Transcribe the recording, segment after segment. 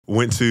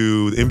went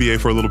to the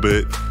NBA for a little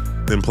bit,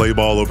 then played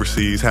ball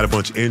overseas, had a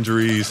bunch of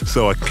injuries.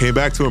 So I came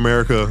back to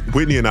America.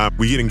 Whitney and I,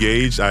 we get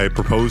engaged. I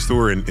proposed to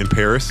her in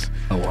Paris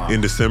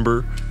in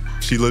December.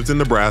 She lives in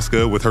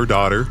Nebraska with her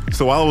daughter.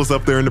 So while I was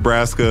up there in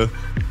Nebraska,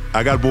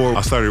 I got bored.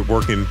 I started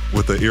working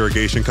with an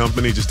irrigation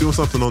company, just doing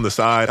something on the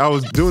side. I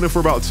was doing it for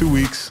about 2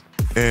 weeks,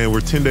 and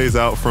we're 10 days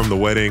out from the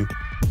wedding.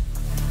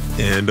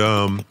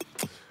 And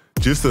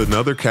just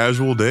another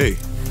casual day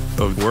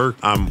of work.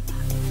 I'm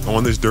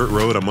on this dirt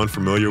road I'm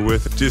unfamiliar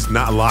with, just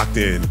not locked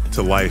in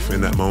to life in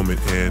that moment.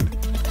 And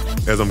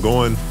as I'm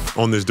going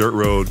on this dirt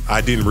road,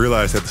 I didn't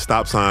realize that the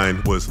stop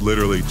sign was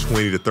literally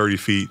 20 to 30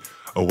 feet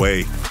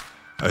away.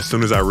 As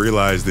soon as I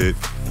realized it,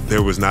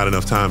 there was not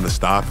enough time to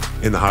stop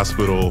in the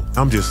hospital.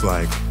 I'm just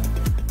like,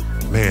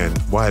 man,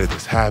 why did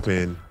this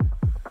happen?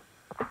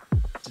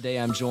 Today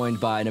I'm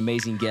joined by an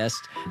amazing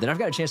guest that I've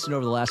got a chance to know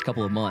over the last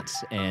couple of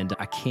months, and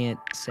I can't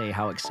say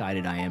how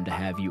excited I am to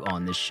have you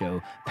on this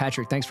show.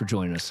 Patric, thanks for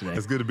joining us today.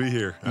 It's good to be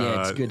here.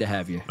 Yeah, it's good to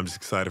have you. I'm just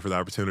excited for the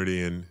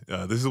opportunity, and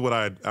this is what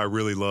I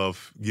really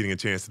love, getting a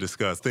chance to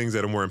discuss things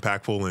that are more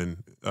impactful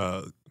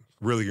and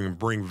really going to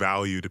bring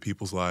value to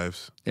people's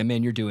lives. And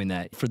man, you're doing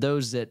that. For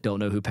those that don't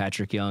know who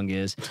Patric Young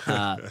is,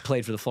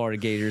 played for the Florida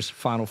Gators,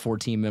 Final Four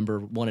team member,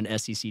 won an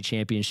SEC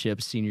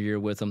championship senior year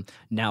with them,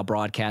 now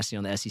broadcasting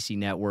on the SEC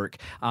network.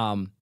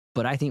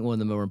 But I think one of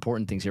the more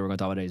important things here we're going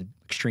to talk about today is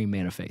extreme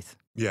man of faith.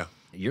 Yeah.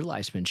 Your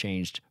life's been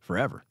changed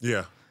forever.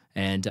 Yeah.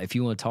 And if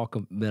you want to talk a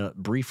bit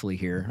briefly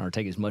here, or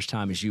take as much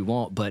time as you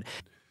want, but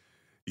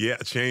yeah,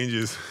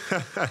 changes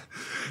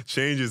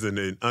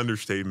an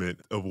understatement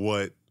of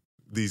what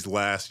these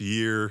last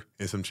year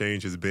and some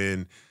change has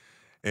been.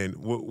 And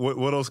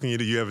what else can you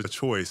do? You have a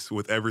choice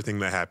with everything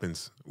that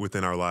happens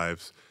within our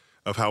lives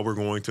of how we're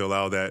going to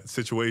allow that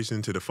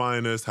situation to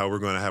define us, how we're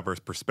going to have our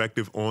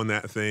perspective on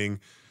that thing.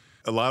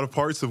 A lot of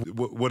parts of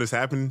what has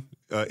happened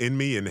in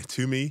me and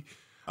to me,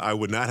 I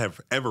would not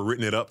have ever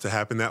written it up to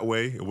happen that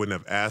way. I wouldn't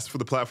have asked for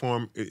the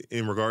platform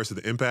in regards to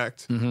the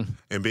impact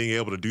and being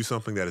able to do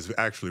something that is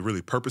actually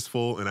really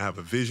purposeful, and I have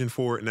a vision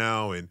for it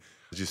now, and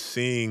just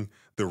seeing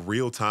the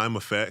real-time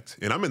effect.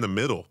 And I'm in the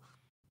middle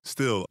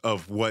still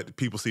of what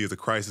people see as a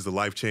crisis, a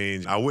life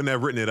change. I wouldn't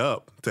have written it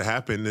up to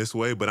happen this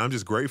way, but I'm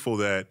just grateful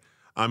that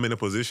I'm in a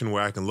position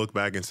where I can look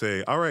back and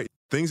say, all right,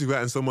 things have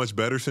gotten so much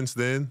better since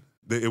then.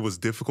 It was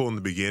difficult in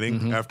the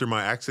beginning after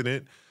my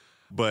accident,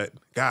 but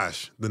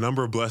gosh, the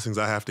number of blessings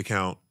I have to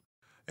count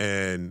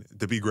and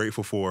to be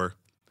grateful for.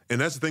 And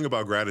that's the thing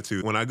about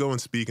gratitude. When I go and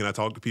speak and I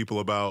talk to people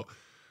about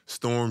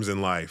storms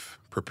in life,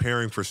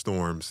 preparing for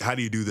storms, how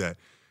do you do that?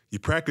 You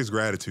practice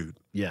gratitude.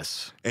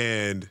 yes.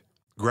 And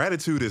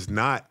gratitude is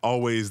not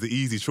always the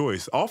easy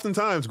choice.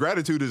 Oftentimes,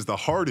 gratitude is the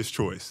hardest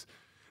choice.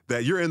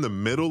 That you're in the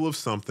middle of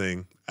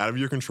something out of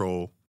your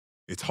control.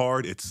 It's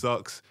hard, it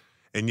sucks,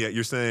 and yet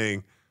you're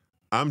saying,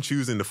 I'm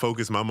choosing to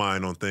focus my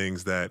mind on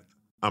things that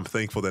I'm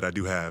thankful that I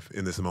do have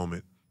in this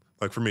moment.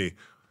 Like for me,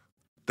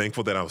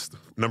 thankful that I was,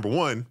 number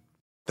one,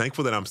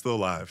 thankful that I'm still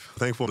alive.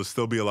 Thankful to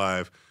still be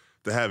alive,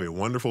 to have a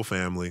wonderful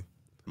family.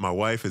 My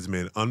wife has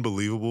been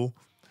unbelievable.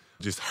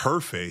 Just her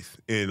faith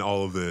in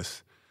all of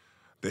this,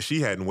 that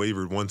she hadn't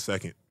wavered 1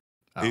 second.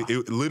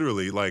 It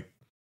literally, like,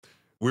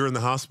 we were in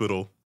the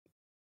hospital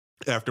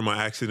after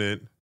my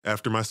accident,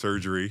 after my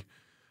surgery,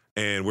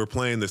 and we're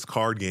playing this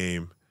card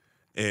game.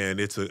 And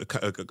it's a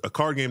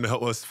card game to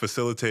help us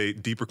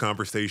facilitate deeper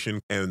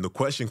conversation. And the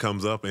question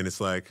comes up, and it's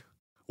like,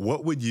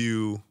 what would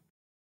you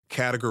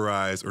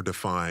categorize or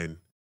define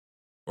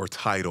or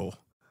title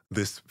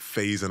this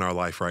phase in our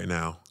life right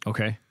now?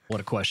 Okay.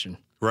 What a question.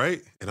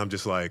 Right? And I'm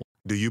just like,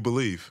 do you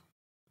believe?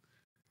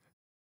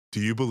 Do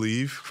you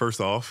believe,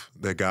 first off,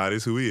 that God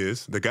is who he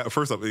is?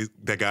 First off,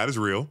 that God is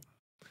real,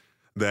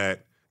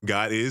 that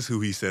God is who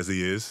he says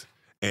he is,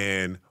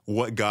 and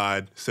what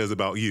God says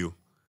about you?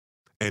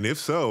 And if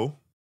so,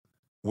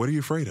 what are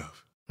you afraid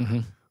of?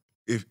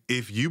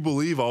 If you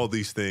believe all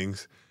these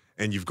things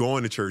and you've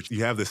gone to church,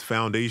 you have this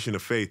foundation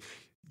of faith,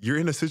 you're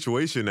in a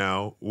situation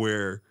now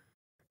where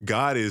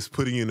God is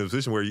putting you in a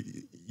position where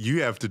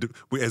you have to,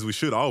 as we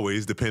should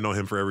always, depend on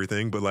him for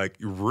everything. But like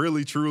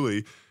really,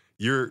 truly,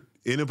 you're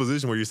in a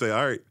position where you say,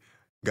 all right,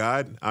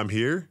 God, I'm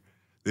here.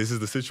 This is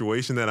the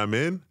situation that I'm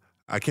in.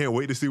 I can't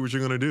wait to see what you're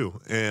going to do.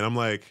 And I'm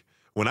like,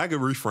 when I could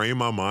reframe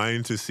my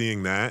mind to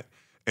seeing that,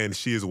 and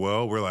she as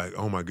well, we're like,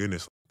 oh my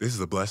goodness, this is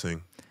a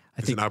blessing.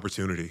 It's an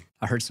opportunity.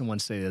 I heard someone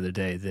say the other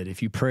day that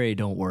if you pray,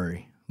 don't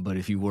worry. But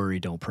if you worry,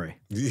 don't pray.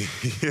 Do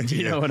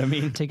you know what I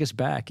mean? Take us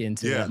back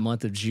into that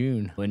month of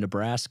June in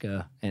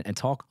Nebraska and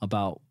talk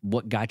about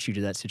what got you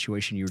to that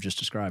situation you were just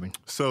describing.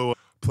 So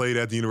played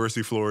at the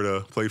University of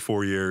Florida, played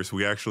 4 years.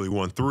 We actually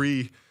won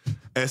 3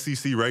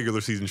 SEC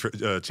regular season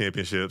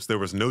championships. There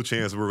was no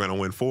chance we were going to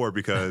win 4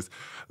 because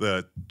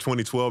the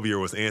 2012 year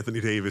was Anthony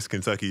Davis,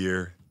 Kentucky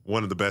year,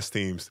 one of the best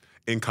teams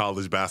in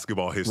college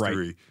basketball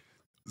history. Right.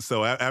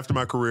 So after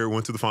my career,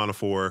 went to the Final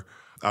Four.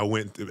 I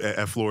went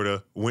at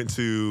Florida, went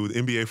to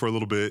the NBA for a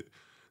little bit,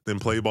 then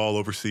played ball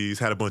overseas,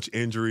 had a bunch of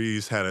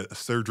injuries, had a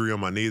surgery on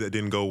my knee that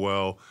didn't go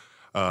well.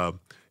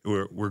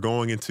 We're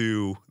going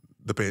into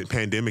the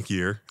pandemic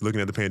year,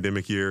 looking at the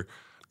pandemic year,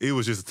 it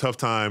was just a tough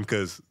time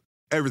because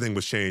everything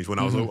was changed. When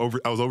I was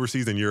I was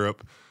overseas in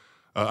Europe,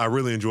 I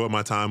really enjoyed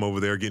my time over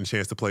there, getting a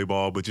chance to play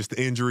ball, but just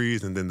the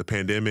injuries and then the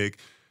pandemic,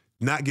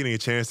 not getting a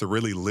chance to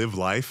really live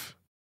life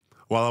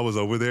while I was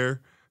over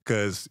there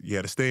because you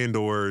had to stay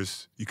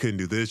indoors. You couldn't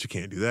do this, you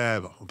can't do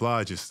that, blah, blah,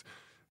 blah. Just,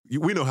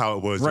 we know how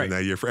it was during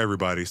that year for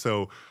everybody.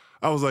 So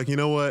I was like, you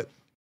know what?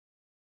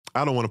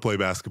 I don't want to play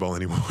basketball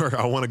anymore.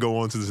 I want to go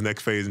on to this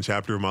next phase and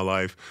chapter of my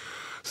life.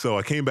 So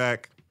I came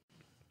back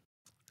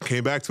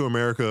to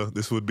America.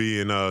 This would be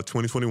in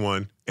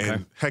 2021,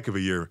 and heck of a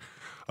year.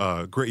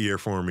 Great year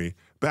for me.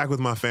 Back with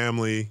my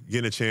family,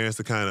 getting a chance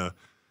to kind of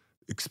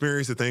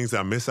experience the things that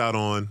I miss out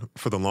on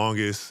for the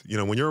longest. You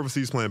know, when you're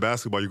overseas playing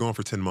basketball, you're going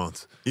for 10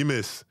 months. You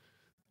miss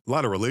a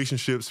lot of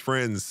relationships,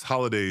 friends,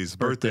 holidays,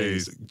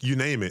 birthdays, you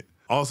name it.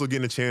 Also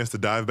getting a chance to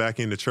dive back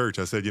into church.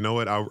 I said, you know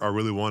what? I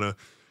really want to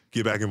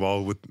get back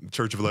involved with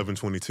Church of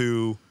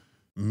 1122,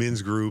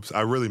 men's groups.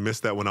 I really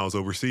missed that when I was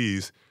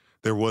overseas.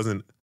 There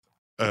wasn't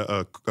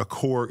a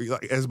core.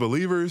 Like, as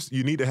believers,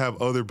 you need to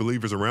have other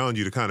believers around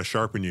you to kind of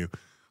sharpen you,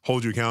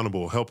 hold you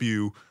accountable, help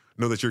you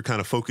know that you're kind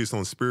of focused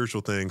on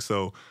spiritual things.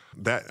 So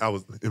that I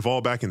was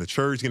involved back in the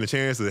church, getting a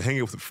chance to hang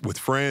out with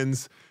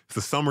friends. It's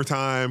the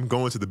summertime,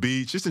 going to the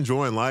beach, just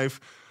enjoying life.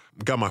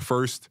 Got my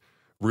first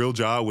real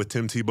job with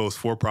Tim Tebow's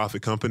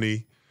for-profit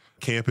company,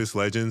 Campus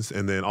Legends,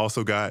 and then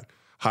also got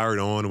hired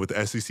on with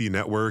the SEC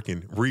Network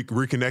and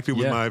reconnected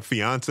with my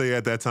fiance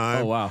at that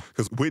time. Oh, wow.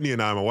 Because Whitney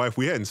and I, my wife,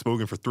 we hadn't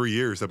spoken for 3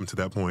 years up until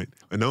that point.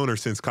 I'd known her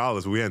since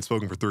college, but we hadn't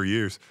spoken for 3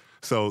 years.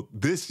 So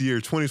this year,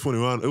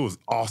 2021, it was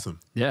awesome.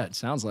 Yeah, it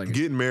sounds like it.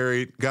 Getting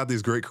married, got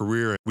this great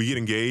career. We get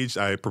engaged.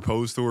 I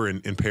proposed to her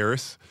in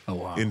Paris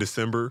in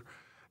December.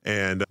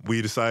 And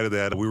we decided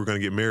that we were going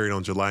to get married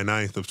on July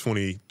 9th of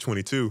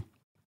 2022.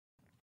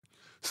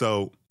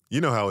 So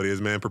you know how it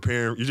is, man.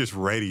 Preparing, you're just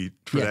ready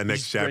for that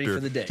next chapter. Ready for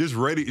the day.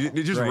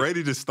 Just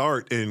ready to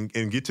start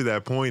and get to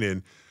that point.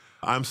 And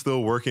I'm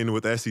still working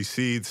with SEC.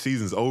 The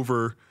season's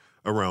over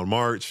around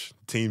March.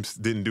 Teams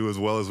didn't do as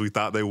well as we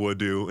thought they would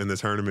do in the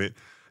tournament.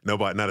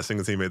 Not a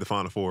single team made the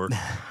Final Four.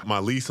 My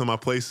lease on my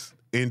place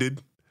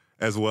ended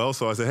as well.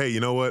 So I said, hey, you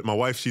know what? My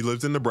wife, she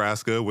lives in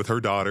Nebraska with her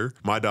daughter,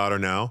 my daughter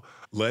now.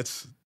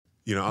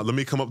 Let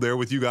me come up there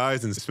with you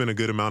guys and spend a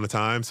good amount of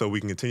time so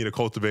we can continue to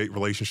cultivate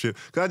relationship.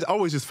 Because I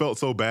always just felt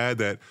so bad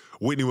that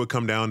Whitney would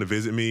come down to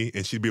visit me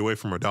and she'd be away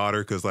from her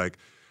daughter because, like,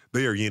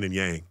 they are yin and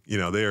yang. You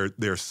know,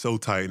 they're so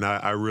tight. And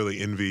I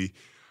really envy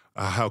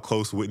how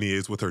close Whitney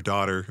is with our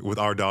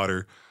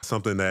daughter,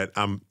 something that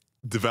I'm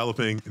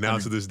developing now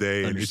to this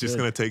day. And it's just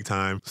going to take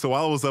time. So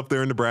while I was up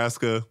there in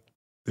Nebraska,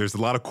 there's a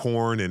lot of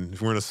corn and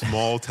we're in a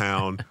small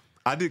town.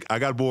 I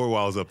got bored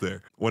while I was up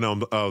there. When I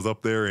was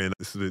up there in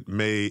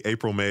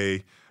April,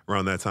 May,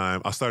 around that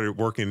time, I started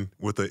working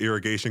with an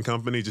irrigation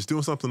company, just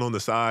doing something on the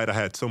side. I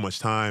had so much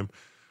time.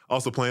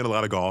 Also playing a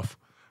lot of golf.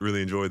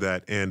 Really enjoyed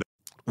that. And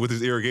with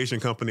this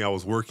irrigation company, I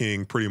was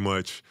working pretty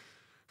much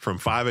from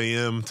 5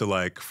 a.m. to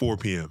like 4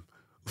 p.m.,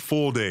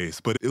 full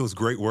days. But it was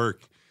great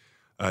work.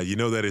 You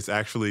know that it's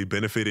actually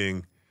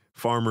benefiting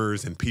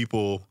farmers and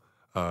people.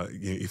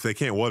 If they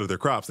can't water their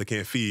crops, they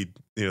can't feed,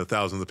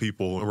 thousands of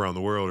people around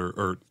the world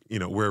or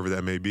wherever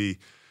that may be.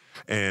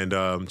 And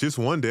just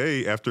one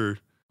day after,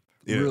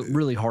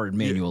 really hard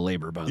manual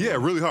labor, by the way. Yeah,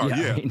 really hard.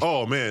 Yeah.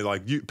 Oh man,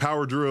 like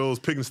power drills,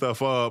 picking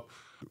stuff up,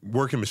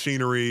 working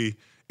machinery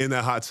in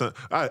that hot sun.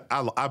 I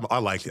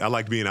liked it. I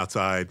liked being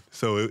outside,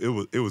 so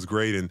it was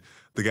great. And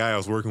the guy I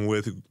was working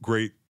with,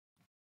 great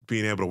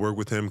being able to work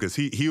with him because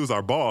he was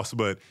our boss,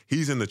 but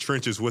he's in the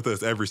trenches with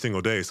us every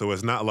single day. So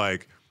it's not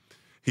like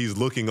he's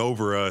looking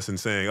over us and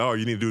saying, "Oh,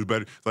 you need to do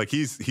better." Like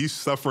he's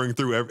suffering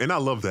through and I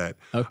love that.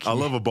 Okay. I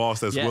love a boss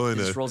that's willing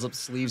to just rolls up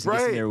sleeves and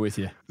gets in there with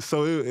you.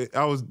 So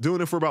I was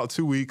doing it for about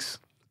 2 weeks,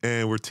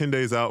 and we're 10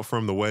 days out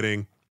from the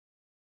wedding,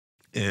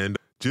 and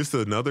just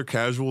another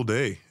casual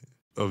day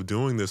of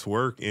doing this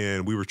work.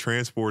 And we were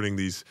transporting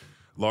these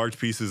large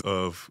pieces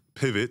of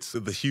pivots,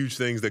 the huge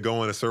things that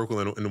go in a circle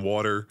in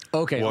water.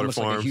 Okay, water almost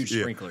farms. Like a huge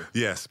sprinkler.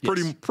 Yes,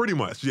 pretty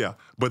much, yeah.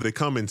 But they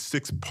come in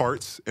 6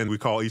 parts, and we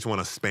call each one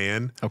a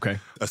span. Okay.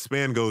 A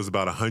span goes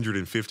about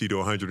 150 to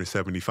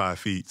 175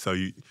 feet. So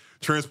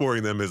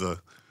transporting them is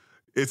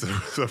it's a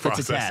process.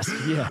 It's a task,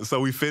 yeah.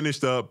 So we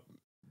finished up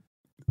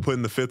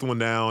putting the 5th one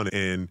down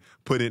and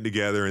putting it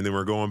together, and then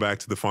we're going back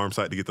to the farm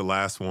site to get the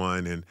last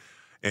one,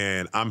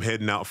 and I'm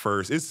heading out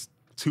first. It's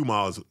 2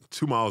 miles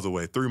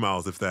away, 3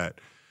 miles if that.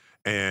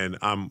 And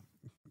I'm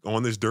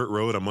on this dirt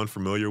road I'm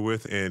unfamiliar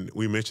with, and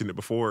we mentioned it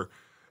before,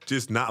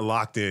 just not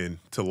locked in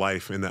to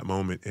life in that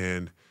moment.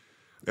 And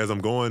as I'm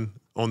going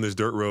on this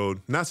dirt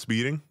road, not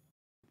speeding,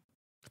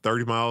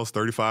 30 miles,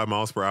 35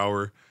 miles per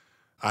hour,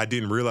 I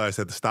didn't realize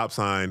that the stop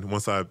sign,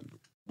 once I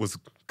was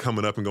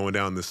coming up and going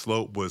down this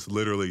slope, was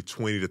literally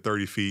 20 to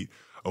 30 feet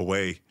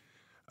away.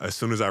 As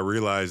soon as I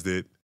realized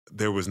it,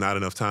 there was not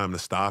enough time to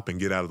stop and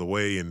get out of the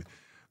way. And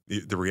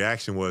the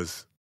reaction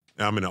was,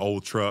 I'm in an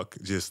old truck,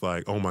 just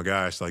like, oh my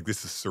gosh, like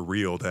this is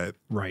surreal that,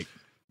 right.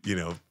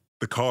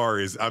 the car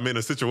is, I'm in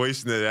a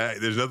situation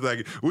that there's nothing I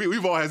can,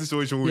 we've all had a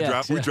situation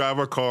where we drive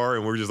our car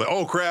and we're just like,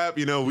 oh crap,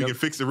 we can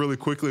fix it really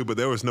quickly, but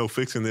there was no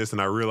fixing this.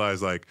 And I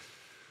realized like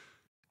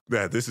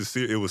that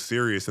it was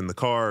serious in the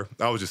car.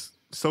 I was just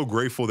so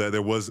grateful that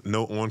there was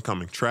no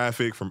oncoming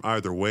traffic from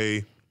either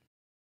way.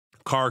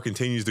 Car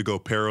continues to go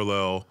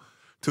parallel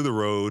to the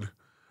road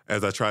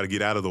as I try to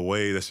get out of the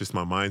way. That's just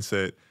my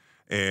mindset.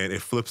 And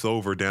it flips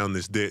over down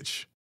this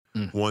ditch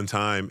one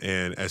time.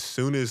 And as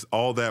soon as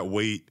all that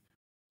weight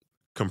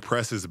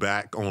compresses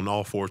back on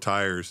all four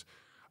tires,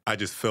 I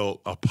just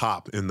felt a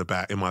pop in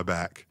my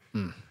back.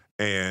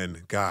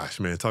 And gosh,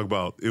 man, talk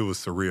about, it was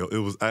surreal. It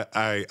was,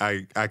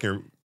 I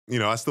can,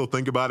 I still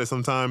think about it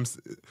sometimes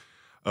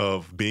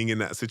of being in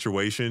that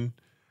situation,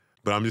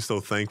 but I'm just so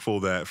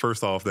thankful that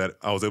first off, that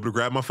I was able to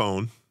grab my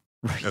phone,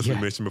 as we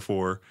mentioned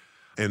before,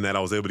 and that I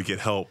was able to get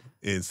help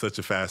in such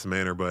a fast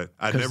manner. But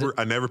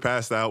I never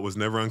passed out, was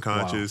never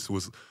unconscious,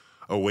 was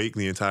awake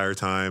the entire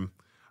time.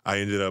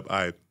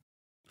 I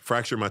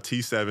fractured my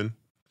T7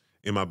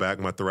 in my back,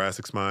 my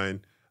thoracic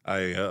spine.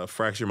 I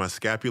fractured my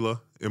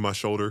scapula in my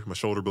shoulder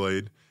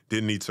blade.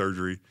 Didn't need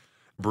surgery.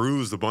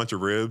 Bruised a bunch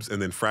of ribs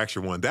and then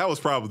fractured one. That was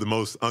probably the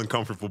most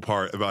uncomfortable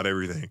part about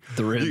everything.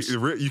 The ribs.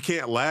 You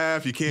can't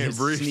laugh. You can't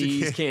breathe.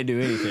 Sneeze, you can't do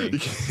anything. You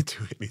can't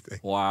do anything.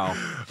 Wow.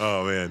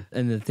 Oh, man.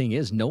 And the thing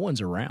is, no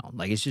one's around.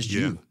 Like, it's just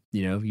you.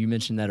 You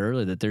mentioned that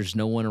earlier, that there's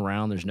no one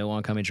around, there's no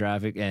oncoming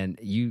traffic. And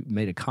you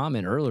made a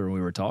comment earlier when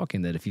we were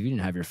talking that if you didn't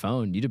have your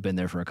phone, you'd have been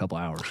there for a couple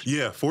hours.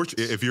 Yeah.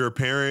 If you're a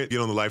parent, get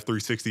on the Life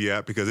 360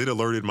 app because it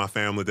alerted my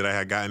family that I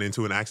had gotten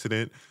into an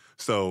accident.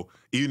 So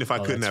even if I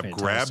couldn't have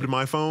grabbed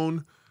my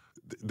phone,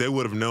 they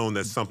would have known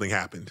that something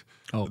happened.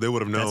 Oh, they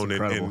would have known,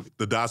 and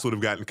the dots would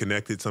have gotten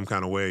connected some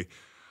kind of way.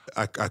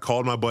 I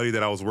called my buddy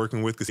that I was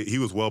working with because he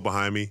was well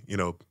behind me,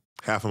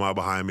 half a mile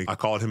behind me. I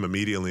called him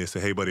immediately and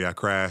said, hey, buddy, I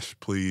crashed.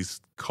 Please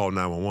call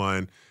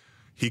 911.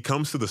 He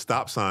comes to the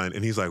stop sign,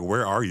 and he's like,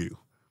 where are you?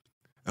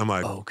 I'm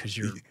like, oh, because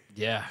you're,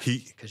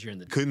 because you're in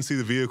the... Couldn't see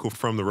the vehicle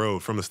from the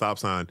road, from the stop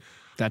sign.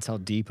 That's how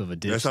deep of a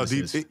ditch That's how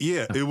deep. Is.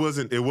 It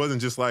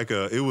wasn't just like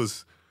it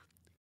was...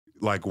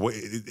 Like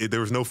there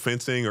was no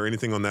fencing or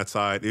anything on that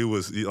side. It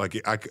was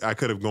like I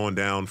could have gone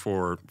down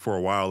for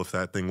a while if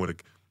that thing would have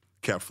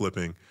kept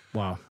flipping.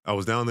 Wow. I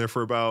was down there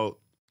for about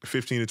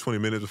 15 to 20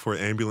 minutes before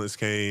an ambulance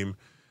came.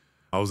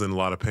 I was in a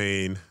lot of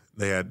pain.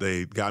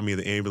 They got me in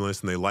the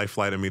ambulance and they life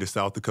flighted me to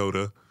South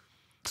Dakota,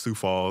 Sioux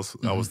Falls.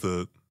 I was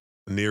the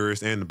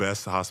nearest and the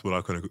best hospital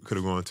I could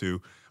have gone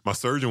to. My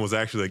surgeon was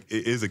actually like,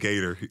 it is a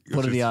Gator.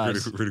 What are the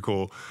odds? Pretty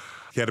cool.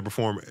 He had to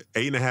perform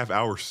 8.5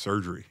 hour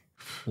surgery.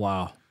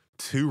 Wow.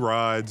 2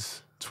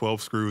 rods,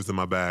 12 screws in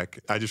my back.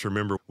 I just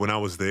remember when I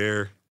was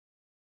there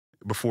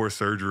before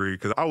surgery,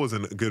 because I was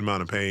in a good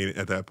amount of pain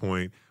at that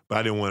point, but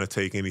I didn't want to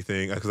take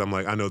anything because I'm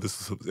like, I know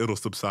it'll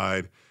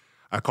subside.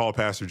 I called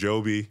Pastor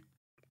Joby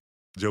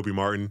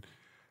Martin,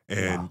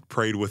 and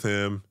prayed with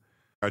him.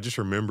 I just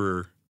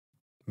remember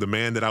the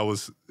man that it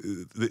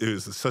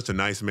was such a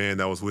nice man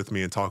that was with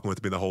me and talking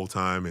with me the whole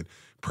time and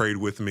prayed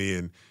with me.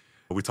 And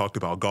we talked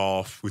about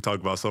golf. We talked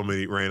about so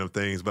many random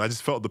things, but I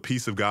just felt the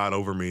peace of God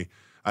over me.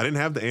 I didn't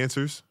have the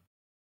answers.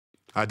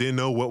 I didn't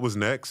know what was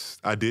next.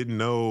 I didn't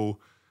know,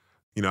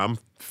 I'm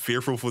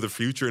fearful for the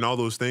future and all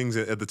those things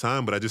at the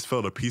time, but I just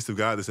felt a peace of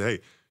God that said, hey,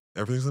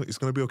 it's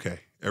going to be okay.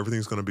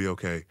 Everything's going to be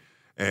okay.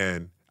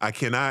 And I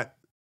cannot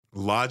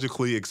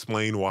logically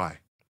explain why.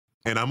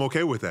 And I'm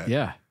okay with that.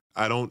 Yeah.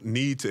 I don't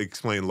need to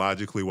explain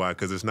logically why,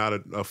 because it's not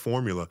a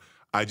formula.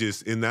 I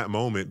just, in that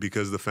moment,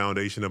 because of the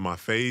foundation of my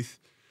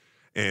faith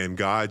and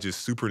God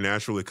just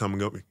supernaturally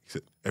coming up, he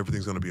said,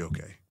 everything's going to be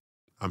okay.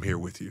 I'm here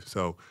with you.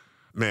 So,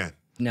 man.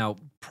 Now,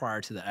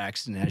 prior to the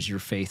accident, has your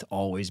faith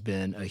always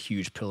been a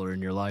huge pillar in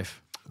your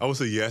life? I would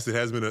say yes, it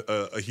has been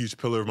a huge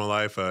pillar of my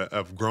life.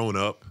 I've grown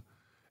up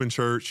in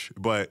church,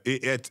 but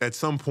at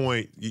some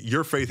point,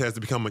 your faith has to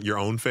become your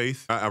own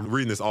faith. I'm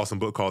reading this awesome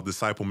book called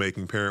Disciple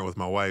Making Parent with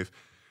my wife.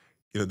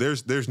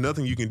 There's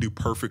nothing you can do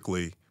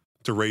perfectly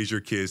to raise your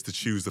kids to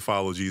choose to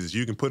follow Jesus.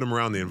 You can put them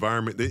around the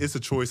environment. It's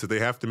a choice that they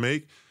have to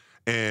make.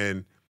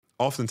 And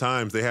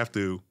oftentimes they have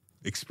to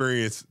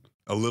experience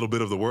a little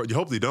bit of the world. You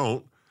hope they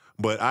don't,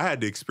 but I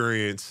had to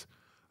experience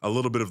a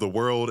little bit of the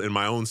world and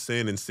my own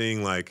sin and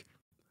seeing like,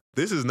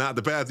 this is not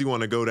the path you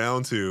want to go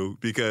down to,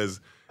 because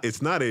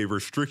it's not a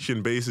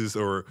restriction basis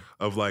or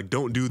of like,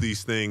 don't do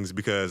these things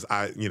because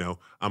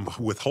I'm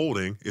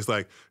withholding. It's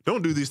like,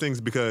 don't do these things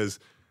because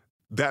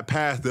that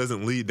path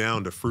doesn't lead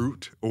down to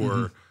fruit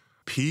or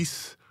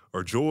peace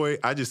or joy.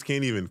 I just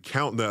can't even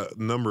count the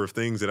number of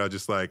things that I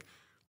just like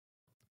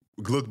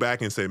look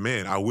back and say,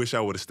 man, I wish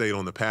I would have stayed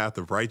on the path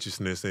of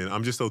righteousness. And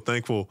I'm just so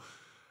thankful.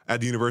 At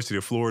the University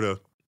of Florida,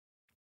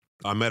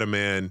 I met a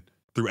man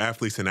through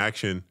Athletes in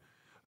Action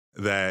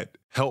that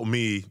helped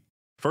me,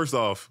 first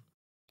off,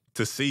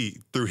 to see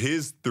through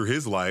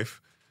his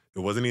life. It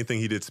wasn't anything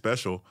he did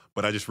special,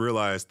 but I just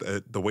realized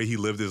that the way he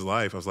lived his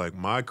life, I was like,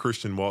 my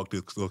Christian walk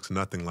looks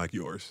nothing like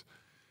yours.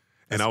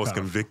 And I was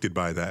convicted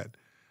by that.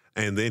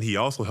 And then he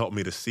also helped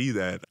me to see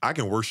that I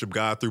can worship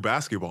God through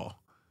basketball.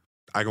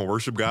 I can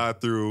worship God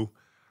through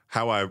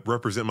how I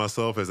represent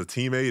myself as a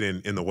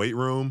teammate in the weight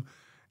room.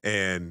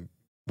 And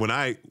when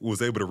I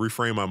was able to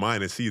reframe my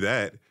mind and see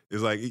that,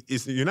 it's like,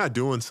 you're not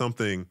doing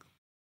something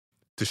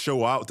to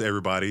show out to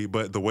everybody,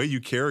 but the way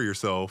you carry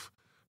yourself,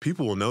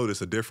 people will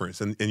notice a difference.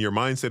 And your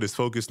mindset is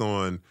focused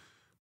on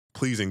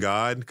pleasing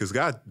God, because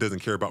God doesn't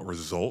care about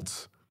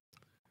results.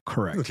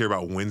 Correct. He doesn't care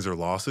about wins or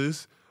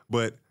losses.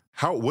 But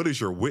what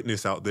is your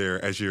witness out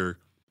there as you're,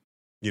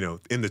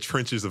 in the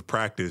trenches of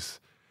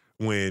practice,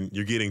 when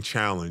you're getting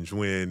challenged?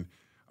 When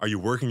are you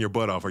working your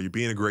butt off? Are you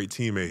being a great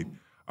teammate?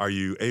 Are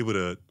you able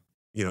to,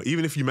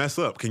 even if you mess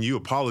up, can you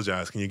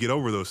apologize? Can you get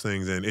over those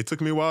things? And it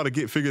took me a while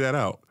to figure that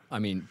out. I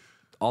mean,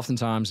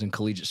 oftentimes in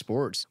collegiate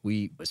sports,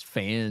 we as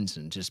fans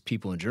and just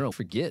people in general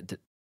forget that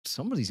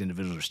some of these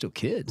individuals are still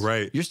kids.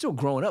 Right. You're still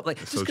growing up. Like,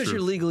 just because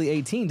you're legally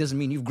 18 doesn't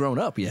mean you've grown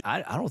up yet.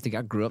 I don't think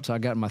I grew up till I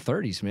got in my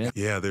 30s, man.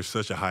 Yeah, there's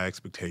such a high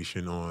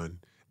expectation on,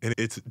 and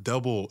it's a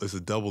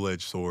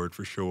double-edged sword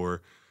for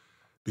sure,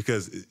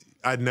 because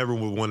I never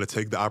would want to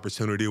take the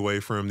opportunity away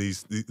from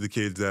the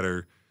kids that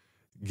are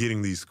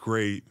getting these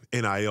great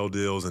NIL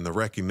deals and the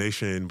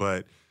recognition.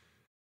 But,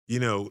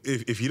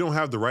 if you don't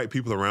have the right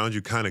people around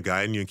you kind of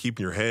guiding you and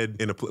keeping your head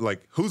in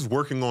like, who's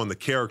working on the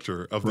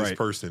character of this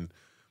person?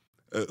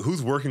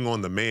 Who's working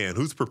on the man?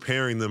 Who's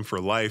preparing them for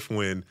life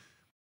when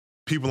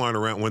people aren't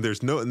around, when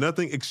there's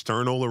nothing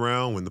external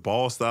around, when the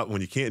ball stops, when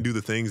you can't do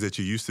the things that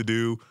you used to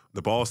do,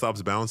 the ball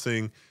stops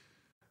bouncing?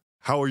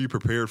 How are you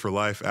prepared for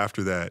life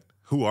after that?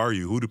 Who are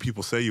you? Who do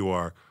people say you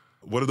are?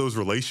 What do those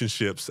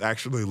relationships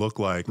actually look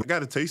like? I got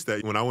to taste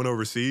that when I went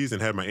overseas and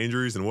had my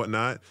injuries and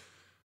whatnot.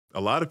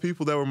 A lot of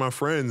people that were my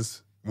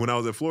friends when I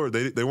was at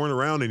Florida, they weren't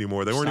around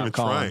anymore. They weren't even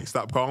trying.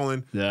 Stop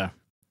calling. Yeah.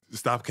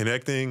 Stop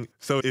connecting.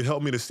 So it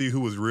helped me to see who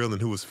was real and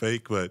who was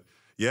fake. But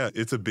yeah,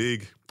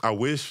 I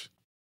wish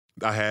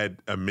I had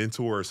a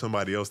mentor or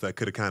somebody else that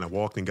could have kind of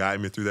walked and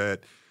guided me through that.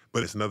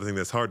 But it's another thing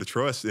that's hard to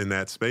trust in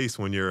that space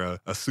when you're a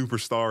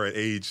superstar at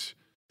age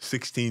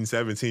 16,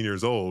 17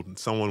 years old, and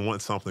someone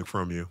wants something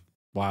from you.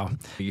 Wow.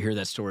 You hear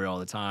that story all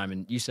the time.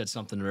 And you said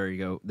something a minute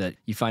ago that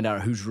you find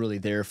out who's really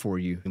there for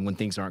you and when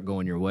things aren't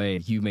going your way.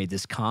 You made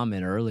this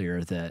comment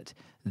earlier that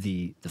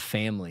the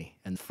family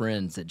and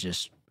friends that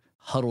just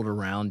huddled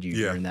around you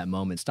during that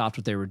moment, stopped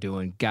what they were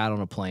doing, got on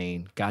a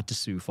plane, got to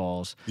Sioux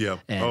Falls,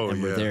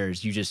 and were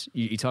theirs.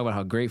 You talk about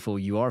how grateful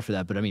you are for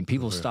that, but I mean,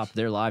 people stopped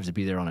their lives to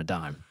be there on a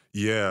dime.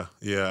 Yeah,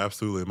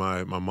 absolutely.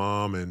 My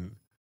mom and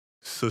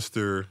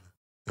sister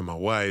and my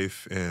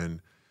wife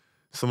and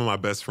some of my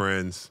best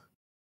friends,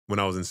 when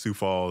I was in Sioux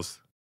Falls,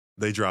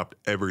 they dropped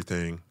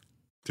everything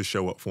to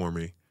show up for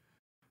me.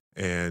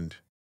 And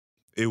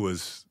it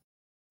was,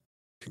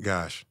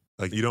 gosh,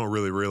 like, you don't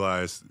really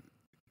realize,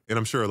 and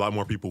I'm sure a lot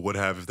more people would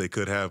have if they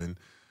could have.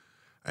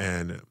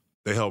 And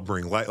they helped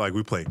bring light. Like,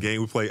 we played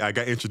game. I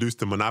got introduced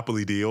to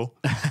Monopoly Deal.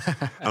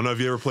 I don't know if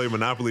you ever played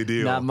Monopoly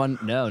Deal. Not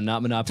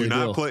Monopoly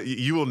Deal.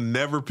 You will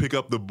never pick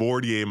up the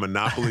board game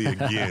Monopoly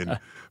again,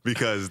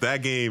 because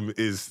that game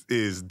is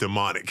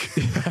demonic.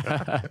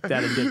 That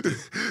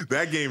addictive.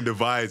 That game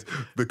divides.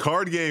 The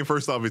card game,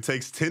 first off, it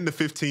takes 10 to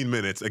 15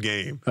 minutes a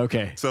game.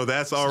 Okay. So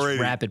that's already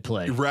rapid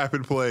play.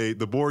 Rapid play.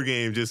 The board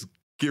game, just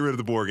get rid of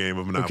the board game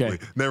of Monopoly.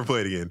 Okay. Never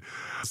play it again.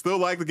 Still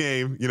like the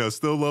game,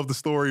 still love the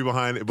story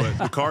behind it. But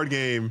the card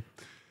game,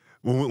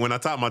 when I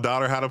taught my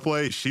daughter how to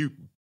play, she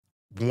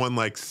won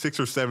like 6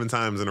 or 7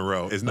 times in a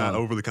row. It's not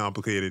overly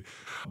complicated.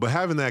 But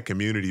having that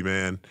community,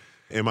 man,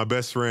 and my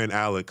best friend,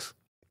 Alex,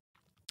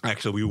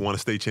 actually, we won a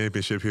state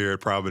championship here at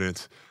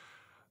Providence.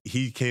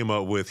 He came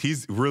up with,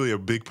 he's really a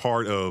big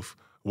part of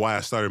why I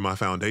started my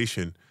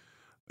foundation.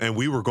 And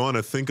we were going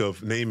to think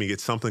of naming it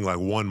something like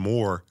One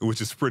More,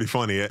 which is pretty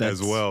funny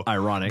as well.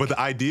 Ironic. But the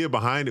idea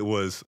behind it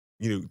was,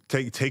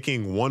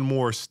 taking one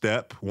more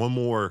step, one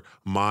more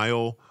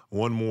mile,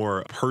 one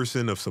more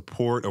person of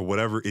support or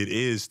whatever it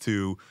is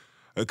to,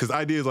 because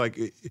ideas like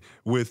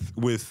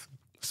with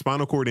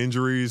spinal cord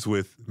injuries,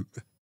 with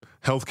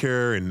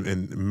healthcare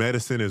and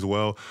medicine as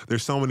well,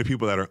 there's so many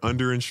people that are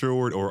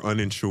underinsured or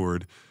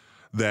uninsured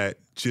that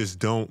just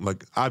don't,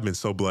 like, I've been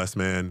so blessed,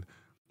 man,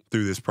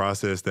 through this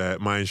process that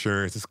my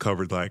insurance has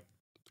covered like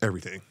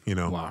everything,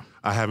 Wow.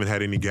 I haven't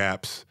had any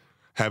gaps,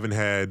 haven't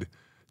had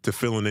to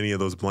fill in any of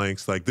those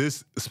blanks. Like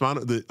this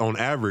on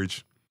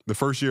average, the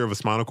first year of a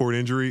spinal cord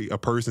injury, a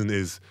person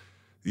is,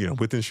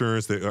 with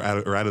insurance that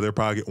are out of their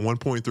pocket,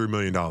 $1.3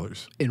 million.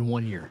 In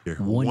 1 year.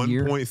 1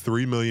 year?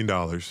 $1.3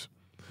 million.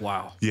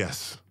 Wow.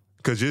 Yes.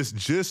 Because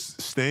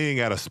just staying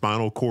at a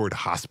spinal cord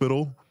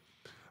hospital,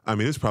 I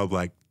mean, it's probably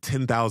like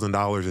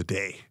 $10,000 a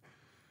day.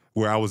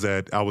 Where I was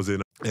at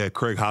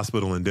Craig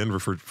Hospital in Denver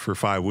for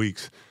 5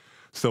 weeks.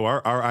 So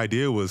our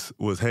idea was,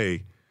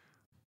 hey,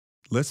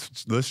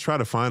 let's try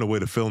to find a way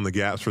to fill in the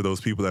gaps for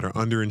those people that are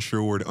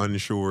underinsured,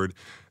 uninsured,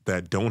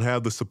 that don't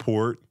have the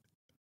support,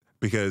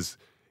 because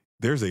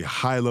there's a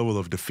high level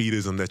of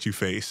defeatism that you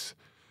face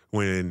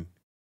when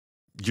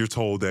you're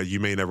told that you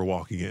may never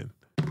walk again.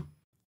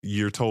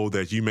 You're told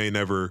that you may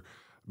never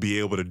be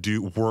able to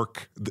do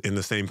work in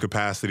the same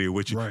capacity,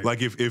 which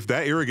like if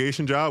that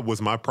irrigation job was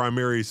my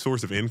primary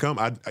source of income,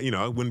 I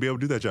wouldn't be able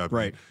to do that job.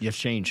 Right. You have to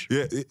change.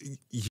 Yeah.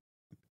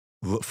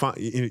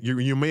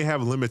 You may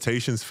have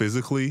limitations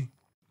physically.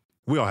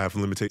 We all have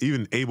limitations.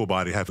 Even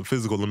able-bodied have the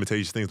physical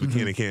limitations, things we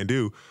can and can't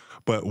do.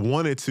 But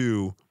wanted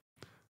to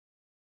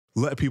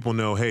let people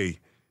know, hey,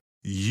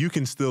 you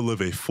can still live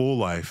a full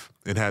life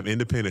and have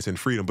independence and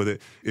freedom.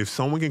 But if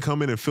someone can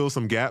come in and fill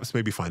some gaps,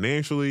 maybe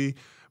financially,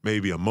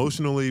 maybe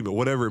emotionally, but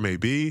whatever it may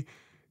be,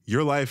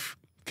 your life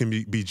can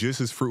be just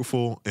as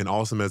fruitful and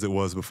awesome as it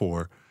was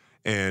before.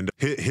 And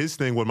his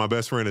thing, what my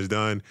best friend has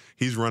done,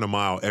 he's run a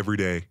mile every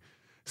day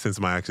since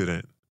my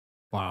accident.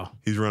 Wow.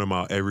 He's run a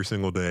mile every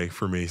single day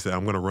for me. He said,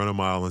 I'm going to run a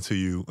mile until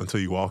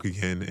you walk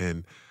again.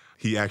 And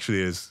he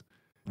actually has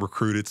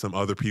recruited some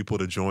other people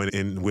to join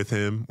in with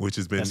him, which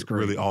has been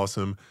really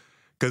awesome.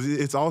 Because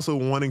it's also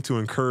wanting to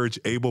encourage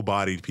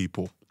able-bodied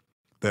people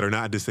that are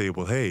not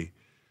disabled. Hey,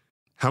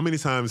 how many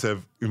times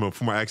have,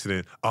 for my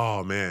accident,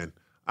 oh man,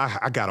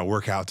 I got to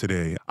work out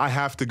today. I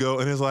have to go.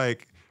 And it's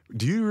like,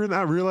 do you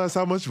not realize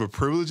how much of a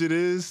privilege it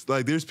is?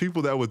 Like there's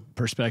people that would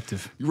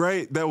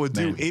that would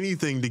do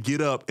anything to get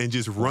up and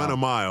just run a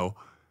mile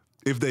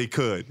if they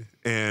could.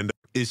 And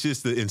it's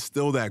just to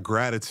instill that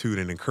gratitude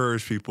and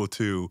encourage people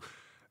to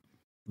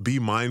be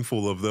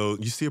mindful of those.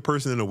 You see a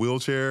person in a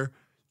wheelchair,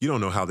 you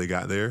don't know how they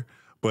got there,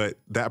 but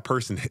that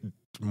person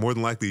more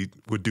than likely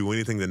would do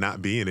anything to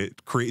not be in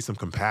it. Create some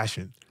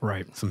compassion,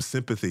 some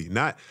sympathy,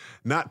 not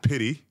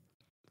pity,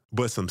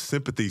 but some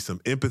sympathy,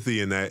 some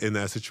empathy in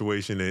that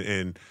situation.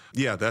 And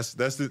yeah, that's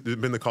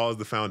been the cause,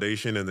 the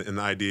foundation and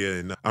the idea.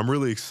 And I'm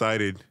really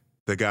excited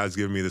that God's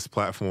given me this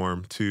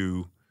platform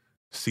to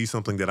see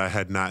something that I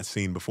had not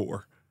seen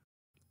before.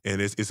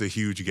 And it's a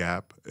huge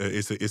gap.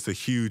 It's a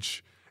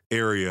huge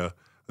area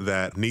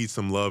that needs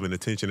some love and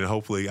attention. And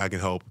hopefully I can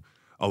help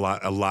a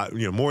lot,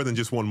 more than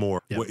just one more.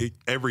 Yep.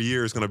 Every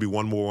year is going to be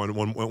one more.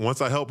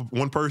 Once I help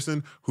one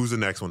person, who's the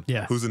next one?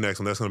 Yeah. Who's the next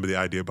one? That's going to be the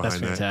idea behind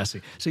that. That's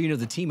fantastic. So,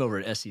 the team over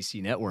at SEC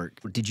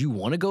Network, did you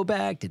want to go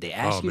back? Did they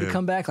ask you to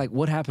come back? Like,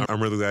 what happened?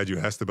 I'm really glad you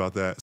asked about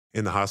that.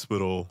 In the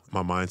hospital,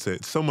 my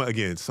mindset, so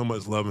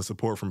much love and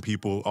support from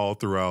people all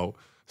throughout,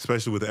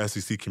 especially with the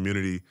SEC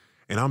community.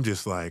 And I'm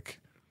just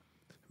like,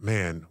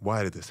 man,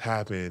 why did this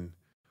happen?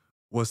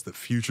 What's the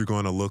future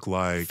going to look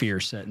like?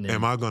 Fear setting in.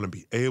 Am I going to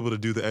be able to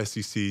do the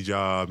SEC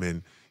job?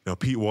 And,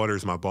 Pete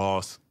Waters, my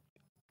boss,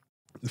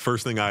 the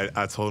first thing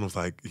I told him was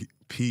like,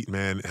 Pete,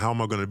 man, how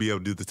am I going to be able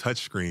to do the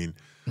touchscreen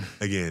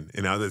again?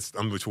 And now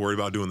I'm just worried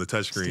about doing the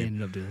touchscreen.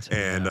 Standing up doing the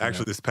touchscreen. And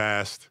actually this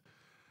past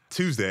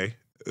Tuesday,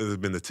 it has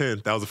been the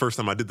 10th, that was the first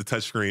time I did the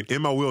touchscreen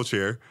in my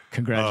wheelchair.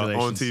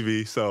 Congratulations. On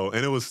TV. So,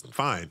 and it was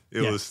fine.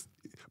 It was,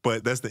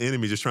 but that's the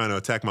enemy just trying to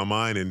attack my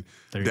mind and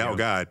doubt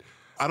God.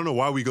 I don't know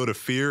why we go to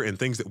fear and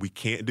things that we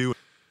can't do.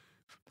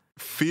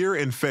 Fear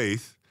and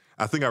faith,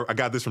 I think I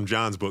got this from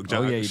John's book.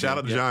 Shout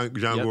out to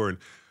John Gordon.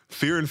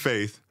 Fear and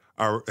faith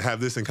have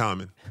this in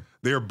common.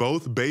 They're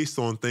both based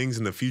on things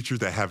in the future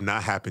that have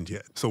not happened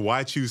yet. So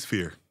why choose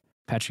fear?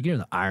 Patrick,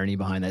 the irony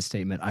behind that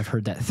statement? I've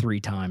heard that 3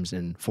 times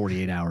in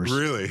 48 hours.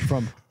 Really?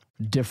 From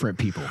different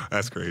people.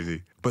 That's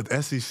crazy. But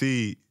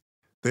SEC,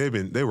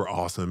 they were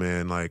awesome,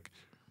 man. Like,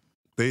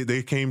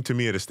 They came to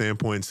me at a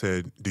standpoint and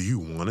said, do you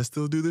want to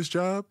still do this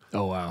job?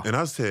 Oh, wow. And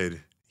I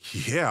said,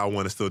 yeah, I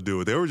want to still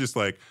do it. They were just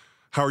like,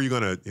 how are you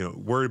going to,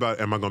 worry about,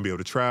 am I going to be able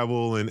to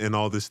travel and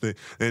all this thing?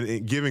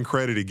 And giving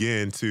credit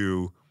again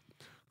to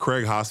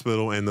Craig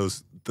Hospital and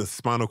the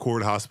spinal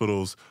cord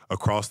hospitals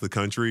across the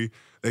country,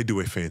 they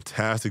do a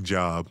fantastic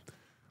job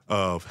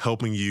of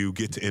helping you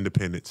get to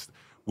independence.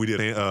 We did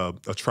a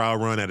trial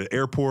run at an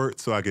airport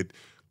so I could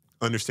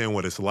understand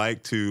what it's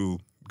like to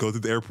go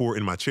through the airport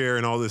in my chair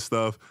and all this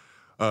stuff.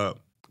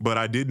 But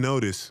I did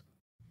notice,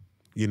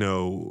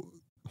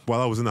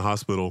 while I was in the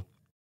hospital,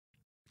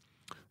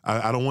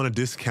 I don't want to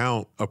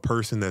discount a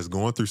person that's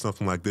going through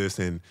something like this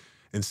and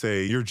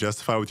say you're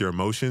justified with your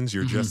emotions,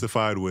 you're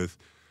justified with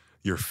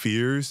your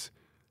fears,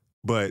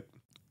 but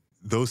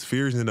those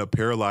fears end up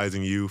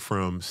paralyzing you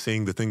from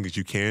seeing the things that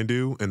you can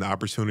do and the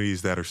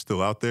opportunities that are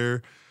still out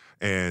there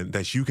and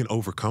that you can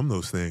overcome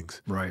those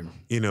things. Right.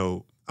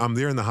 I'm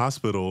there in the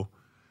hospital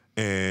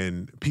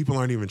and people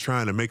aren't even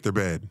trying to make their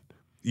bed.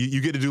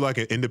 You get to do like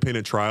an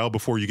independent trial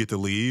before you get to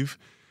leave.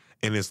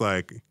 And it's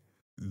like,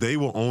 the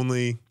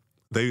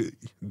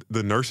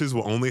nurses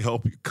will only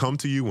come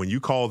to you when you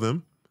call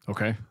them.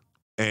 Okay.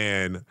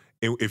 And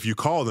if you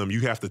call them,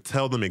 you have to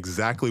tell them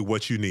exactly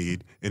what you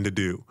need and to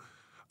do.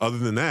 Other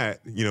than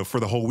that, for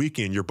the whole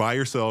weekend, you're by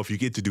yourself. You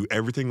get to do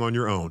everything on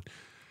your own.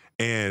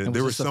 And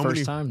there was so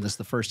many. This is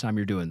the first time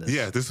you're doing this?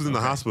 Yeah, this was in the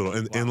hospital.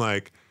 And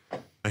like,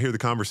 I hear the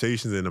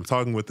conversations and I'm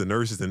talking with the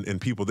nurses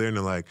and people there and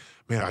they're like,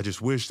 man, I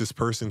just wish this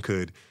person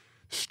could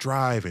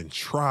strive and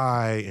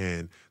try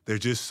and they're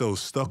just so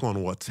stuck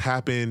on what's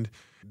happened.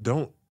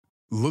 Don't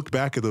look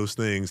back at those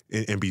things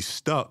and be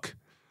stuck,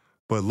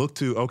 but look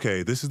to,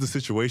 okay, this is the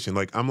situation.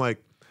 Like, I'm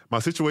like, my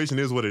situation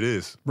is what it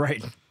is.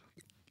 Right.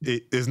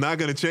 It is not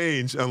going to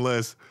change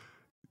unless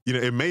You know,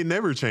 it may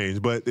never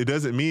change, but it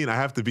doesn't mean I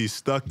have to be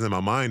stuck in my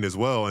mind as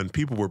well. And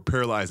people were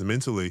paralyzed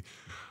mentally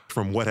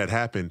from what had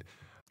happened.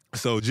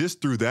 So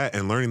just through that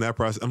and learning that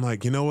process, I'm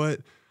like, you know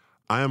what?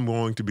 I am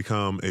going to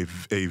become a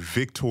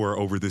victor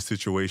over this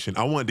situation.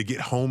 I wanted to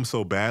get home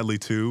so badly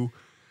too.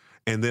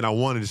 And then I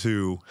wanted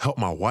to help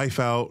my wife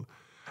out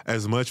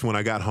as much when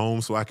I got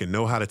home so I can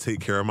know how to take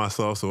care of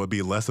myself so it'd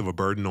be less of a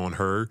burden on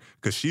her,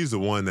 because she's the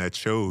one that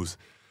chose,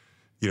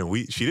 you know,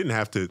 she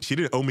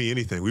didn't owe me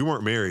anything. We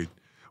weren't married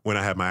when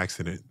I had my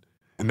accident.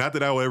 And not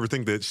that I would ever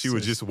think that she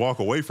would just walk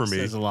away from me.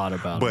 Says a lot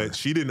about but her.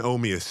 She didn't owe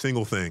me a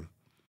single thing.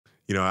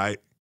 You know, I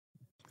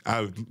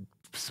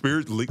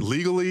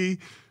legally,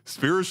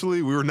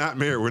 spiritually, we were not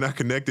married. We're not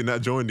connected,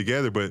 not joined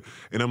together.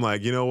 And I'm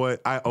like, you know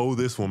what? I owe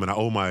this woman. I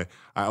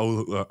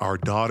owe our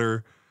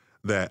daughter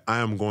that I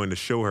am going to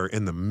show her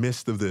in the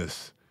midst of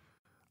this.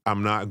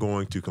 I'm not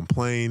going to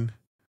complain.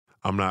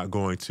 I'm not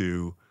going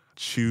to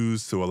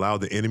choose to allow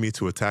the enemy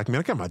to attack me.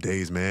 I got my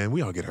days, man.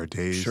 We all get our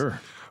days. Sure.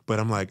 But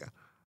I'm like,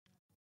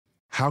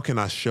 how can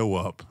I show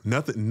up?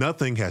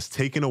 Nothing has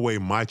taken away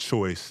my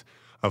choice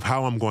of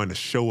how I'm going to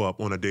show up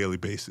on a daily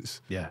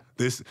basis. Yeah.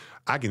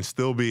 I can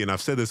still be, and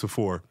I've said this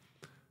before,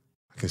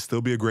 I can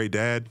still be a great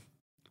dad.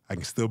 I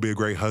can still be a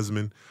great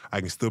husband. I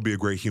can still be a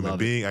great human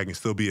being. I can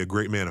still be a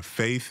great man of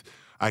faith.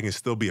 I can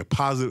still be a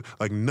positive,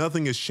 like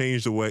nothing has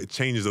changed the way it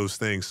changes those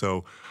things.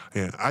 So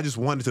I just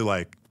wanted to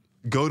like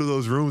go to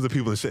those rooms of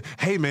people and say,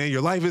 hey man,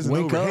 your life isn't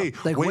over. Up. Hey,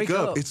 like, wake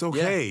up. It's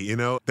okay. Yeah. You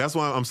know, that's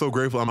why I'm so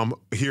grateful. I'm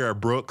here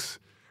at Brooks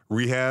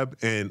Rehab,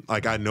 and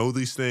like I know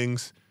these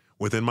things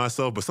within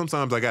myself, but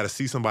sometimes I got to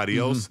see somebody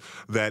else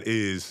that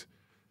is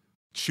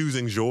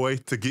choosing joy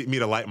to get me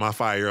to light my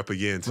fire up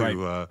again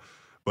too. Right.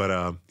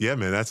 But yeah,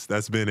 man,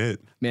 that's been it.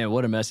 Man,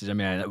 what a message. I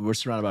mean, we're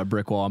surrounded by a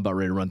brick wall. I'm about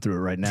ready to run through it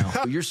right now.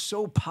 You're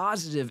so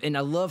positive, and I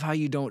love how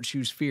you don't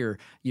choose fear.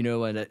 You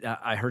know, and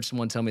I heard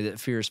someone tell me that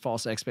fear is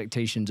false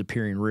expectations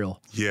appearing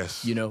real.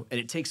 Yes. You know, and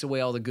it takes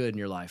away all the good in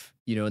your life.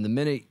 You know, and the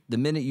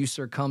minute you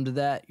succumb to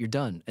that, you're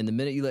done. And the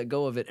minute you let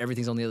go of it,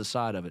 everything's on the other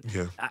side of it.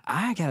 Yeah.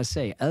 I gotta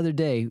say, other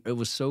day, it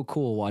was so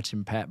cool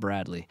watching Pat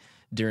Bradley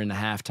during the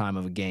halftime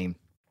of a game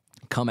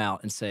come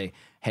out and say,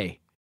 hey,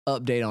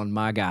 update on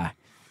my guy.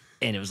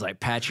 And it was like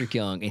Patric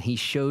Young, and he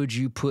showed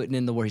you putting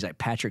in the work. He's like,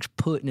 Patrick's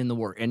putting in the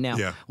work. And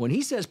now, when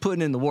he says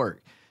putting in the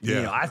work, you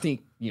know, I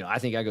think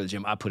I go to the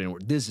gym, I put in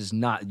work. This is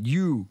not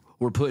you.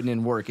 Were putting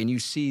in work, and you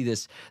see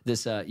this.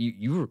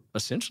 You were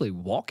essentially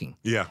walking.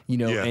 Yeah. You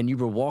know, and you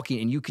were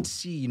walking, and you could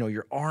see, you know,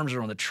 your arms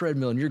are on the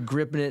treadmill, and you're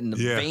gripping it, and the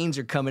veins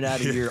are coming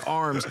out of your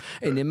arms,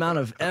 and the amount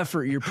of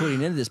effort you're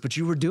putting into this. But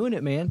you were doing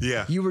it, man.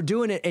 Yeah. You were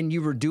doing it, and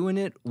you were doing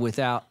it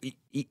without.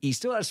 You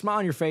still had a smile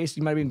on your face.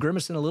 You might have been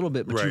grimacing a little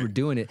bit, but you were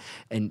doing it,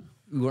 and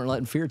you weren't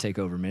letting fear take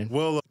over, man.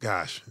 Well,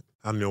 gosh,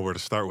 I don't know where to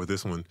start with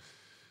this one.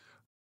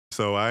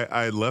 So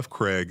I left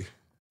Craig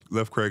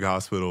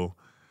Hospital,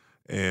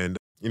 and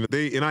you know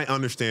I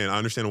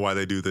understand why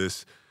they do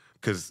this,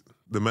 because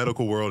the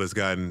medical world has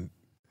gotten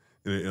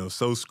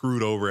so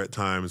screwed over at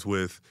times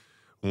with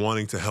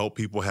wanting to help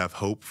people have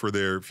hope for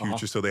their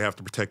future, so they have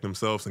to protect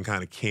themselves and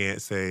kind of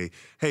can't say,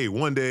 hey,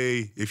 one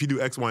day if you do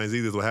X, Y, and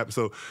Z, this will happen.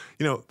 So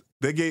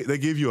they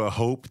give you a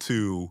hope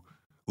to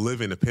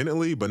live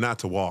independently, but not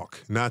to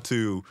walk, not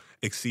to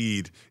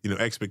exceed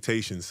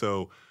expectations.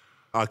 So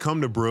I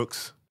come to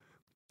Brooks,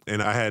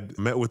 and I had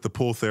met with the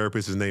pool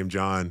therapist. His name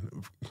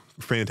John,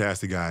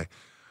 fantastic guy.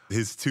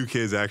 His two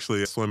kids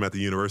actually swim at the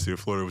University of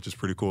Florida, which is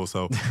pretty cool.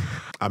 So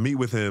I meet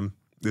with him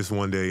this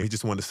one day. He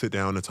just wanted to sit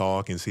down and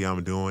talk and see how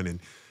I'm doing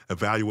and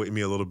evaluate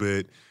me a little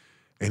bit.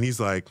 And he's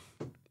like,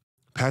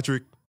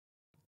 Patric,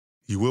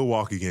 you will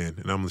walk again.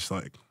 And I'm just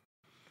like,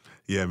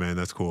 yeah, man,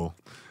 that's cool.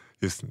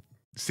 Just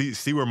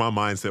see where my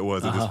mindset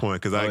was at this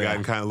point, because I had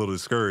gotten kind of a little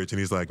discouraged. And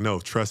he's like,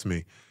 no, trust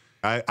me.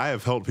 I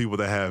have helped people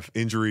that have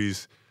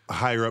injuries, a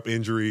higher up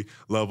injury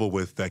level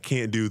that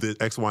can't do the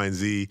X, Y, and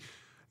Z.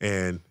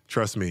 And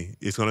trust me,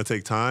 it's going to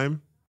take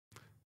time.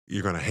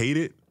 You're going to hate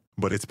it,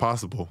 but it's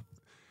possible.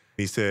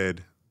 He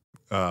said,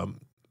 the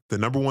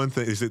number one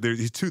thing is that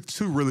there's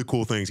two really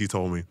cool things he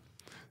told me.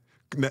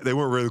 They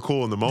weren't really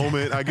cool in the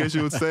moment, I guess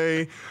you would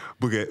say,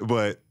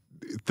 but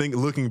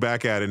looking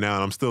back at it now,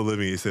 and I'm still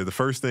living, he said the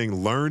first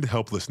thing, learned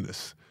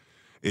helplessness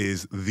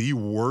is the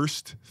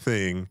worst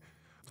thing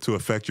to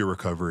affect your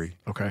recovery.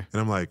 Okay. And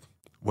I'm like,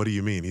 what do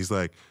you mean? He's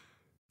like,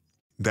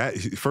 that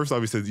first off,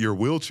 he said your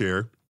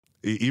wheelchair,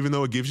 even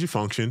though it gives you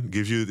function,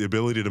 gives you the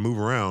ability to move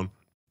around,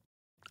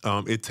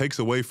 it takes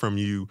away from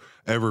you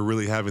ever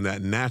really having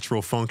that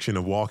natural function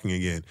of walking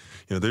again.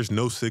 There's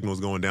no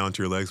signals going down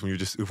to your legs when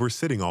if we're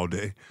sitting all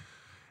day.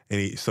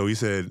 And so he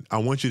said, I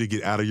want you to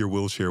get out of your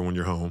wheelchair when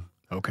you're home.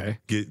 Okay.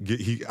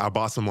 I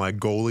bought some like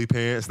goalie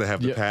pants that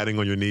have the padding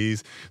on your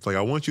knees. It's like,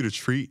 I want you to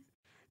treat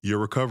your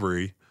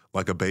recovery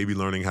like a baby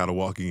learning how to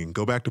walk again.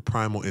 Go back to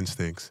primal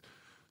instincts.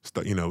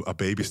 A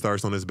baby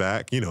starts on his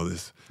back.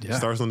 This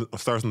starts on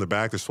the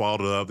back. They're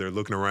swallowed up. They're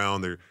looking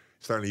around. They're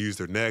starting to use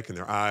their neck and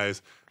their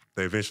eyes.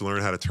 They eventually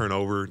learn how to turn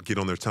over, get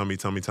on their tummy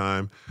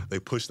time. They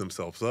push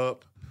themselves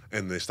up,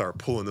 and they start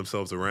pulling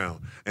themselves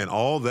around. And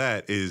all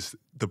that is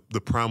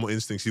the primal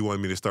instincts he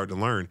wanted me to start to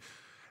learn.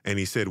 And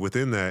he said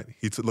within that,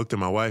 he looked at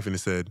my wife and he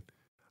said,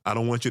 I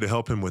don't want you to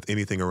help him with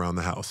anything around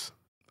the house.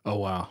 Oh,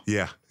 wow.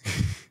 Yeah.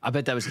 I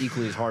bet that was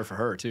equally as hard for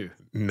her, too.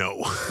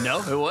 No.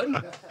 No, it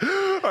wasn't?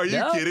 Are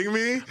you kidding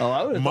me? Oh,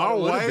 I would have My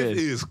wife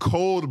is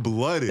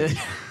cold-blooded.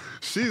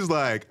 She's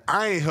like,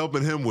 I ain't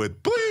helping him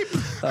with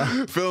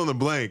bleep, fill in the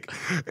blank.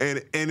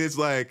 And it's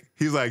like,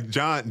 he's like,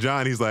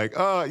 John, he's like,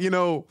 you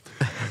know,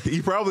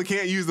 he probably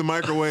can't use the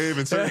microwave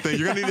and certain things.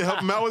 You're going to need to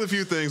help him out with a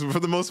few things, but for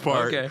the most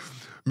part,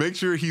 make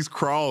sure he's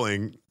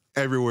crawling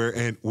everywhere.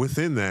 And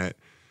within that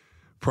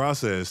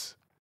process,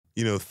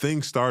 you know,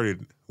 things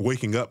started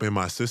waking up in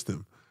my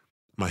system.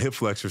 My hip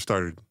flexor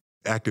started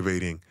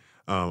activating.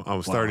 I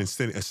was starting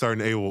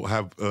to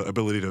have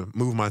ability to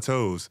move my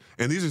toes.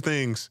 And these are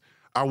things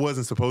I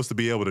wasn't supposed to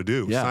be able to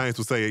do. Yeah. Science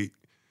would say,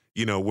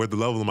 you know, where the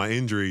level of my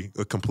injury,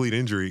 a complete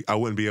injury, I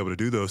wouldn't be able to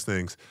do those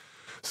things.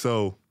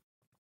 So,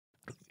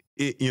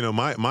 you know,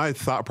 my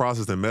thought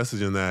process and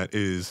message in that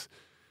is,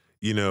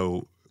 you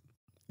know,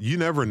 you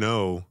never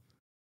know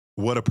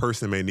what a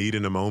person may need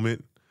in a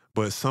moment,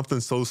 but something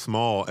so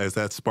small as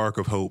that spark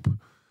of hope.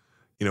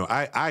 You know,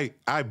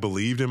 I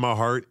believed in my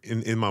heart,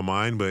 in my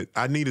mind, but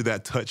I needed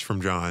that touch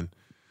from John.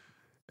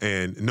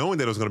 And knowing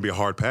that it was going to be a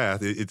hard path,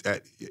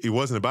 it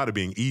wasn't about it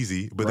being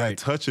easy, but that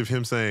touch of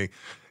him saying,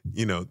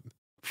 you know,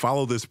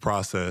 follow this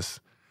process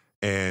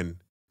and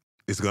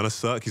it's going to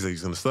suck. He said,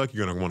 it's going to suck.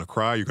 You're going to want to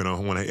cry. You're going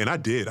to want to, and I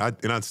did.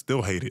 And I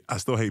still hate it. I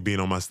still hate being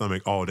on my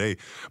stomach all day.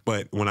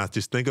 But when I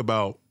just think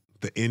about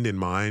the end in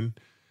mind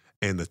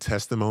and the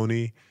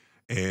testimony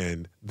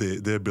and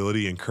the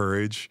ability to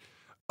encourage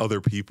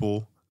other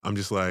people, I'm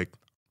just like,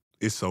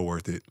 it's so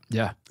worth it.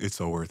 Yeah. It's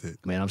so worth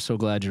it. Man, I'm so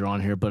glad you're on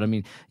here. But I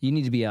mean, you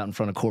need to be out in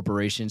front of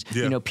corporations.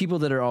 Yeah. You know, people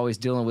that are always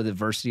dealing with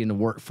adversity in the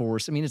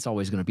workforce. I mean, it's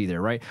always going to be there,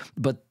 right?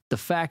 But the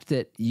fact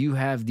that you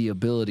have the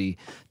ability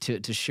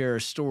to share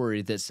a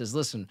story that says,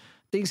 listen,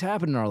 things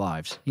happen in our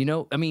lives, you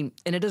know? I mean,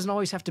 and it doesn't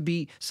always have to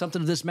be something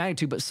of this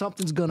magnitude, but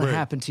something's going to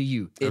happen to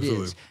you. It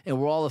is. And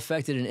we're all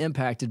affected and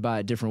impacted by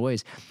it different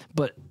ways.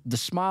 But the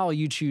smile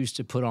you choose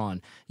to put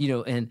on, you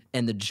know,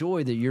 and the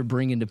joy that you're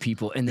bringing to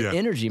people and the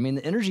energy, I mean,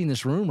 the energy in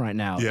this room right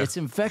now, it's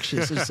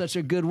infectious in such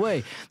a good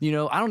way. You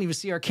know, I don't even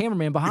see our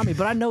cameraman behind me,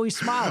 but I know he's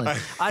smiling.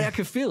 I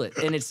can feel it.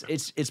 And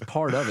it's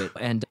part of it.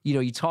 And, you know,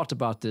 you talked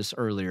about this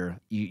earlier.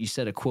 You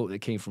said a quote that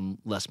came from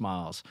Les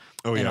Miles.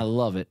 Oh, and I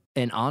love it.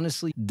 And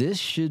honestly, this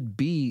should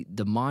be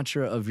the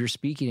mantra of your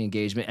speaking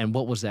engagement. And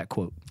what was that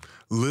quote?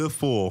 Live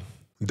full,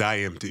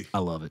 die empty. I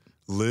love it.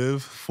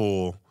 Live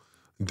full,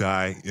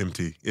 die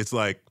empty. It's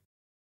like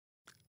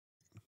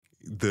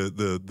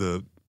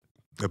the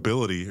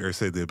ability, or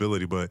say the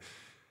ability, but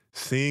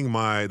seeing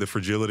the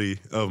fragility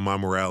of my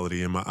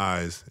morality in my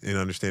eyes and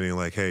understanding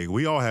like, hey,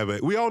 we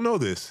all know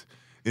this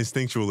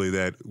instinctually,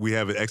 that we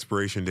have an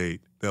expiration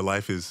date, that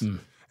life is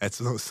at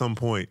some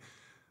point.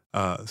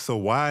 So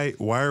why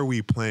are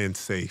we playing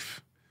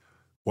safe?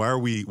 Why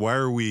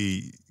are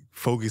we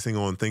focusing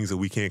on things that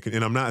we can't?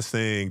 And I'm not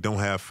saying don't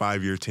have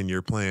 5-year,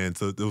 10-year plans.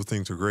 Those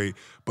things are great,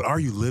 but are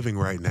you living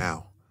right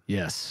now?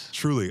 Yes.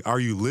 Truly, are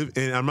you living?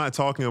 And I'm not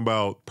talking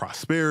about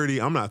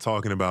prosperity. I'm not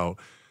talking about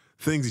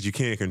things that you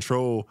can't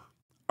control.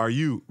 Are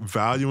you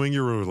valuing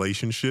your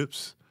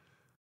relationships?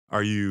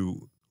 Are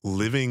you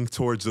living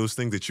towards those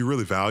things that you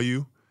really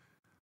value?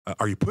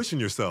 Are you pushing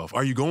yourself?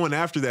 Are you going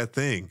after that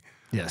thing?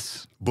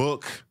 Yes.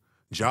 Book,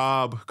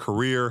 job,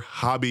 career,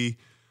 hobby,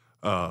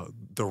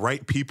 the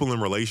right people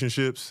and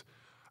relationships.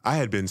 I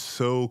had been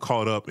so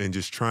caught up in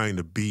just trying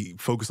to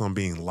focus on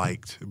being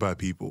liked by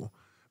people,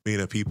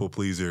 being a people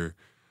pleaser,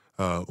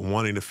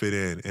 wanting to fit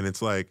in. And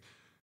it's like,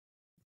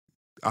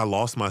 I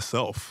lost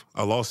myself.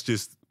 I lost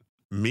just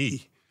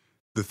me,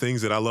 the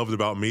things that I loved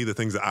about me, the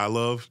things that I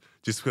loved,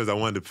 just because I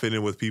wanted to fit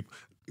in with people.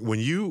 When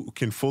you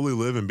can fully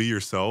live and be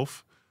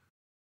yourself,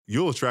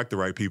 you'll attract the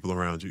right people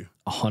around you.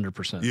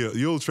 100%.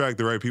 You'll attract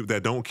the right people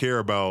that don't care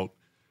about,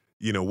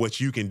 you know, what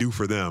you can do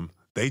for them.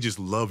 They just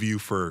love you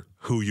for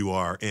who you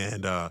are.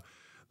 And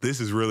this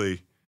has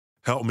really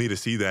helped me to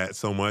see that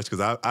so much,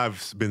 because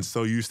I've been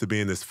so used to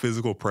being this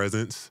physical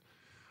presence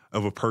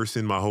of a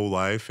person my whole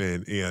life.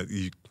 And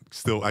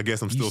I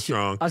guess I'm still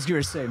strong. I was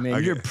going to say,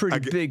 man, you're a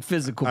pretty big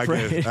physical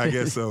presence. I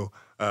guess so.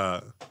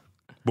 But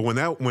when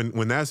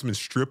that's been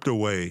stripped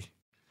away,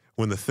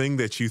 when the thing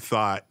that you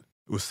thought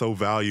was so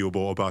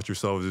valuable about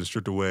yourself is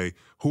stripped away,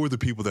 who are the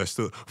people that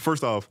still,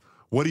 first off,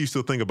 what do you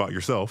still think about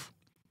yourself?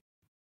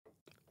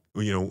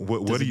 You know,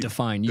 what do you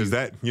define you? Is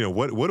that, you know,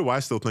 what do I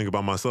still think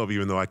about myself,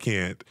 even though I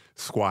can't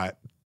squat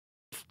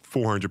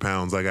 400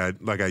 pounds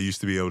like I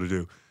used to be able to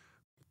do?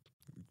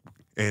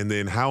 And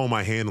then how am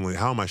I handling it?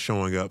 How am I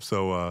showing up?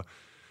 So,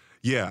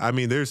 yeah, I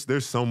mean,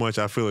 there's so much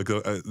I feel like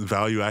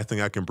value I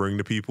think I can bring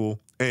to people.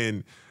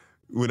 And,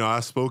 you know,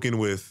 I've spoken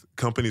with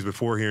companies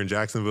before here in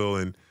Jacksonville,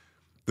 and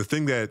the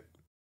thing that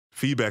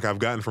feedback I've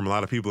gotten from a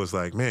lot of people is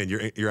like, man,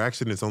 your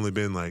accident's only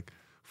been like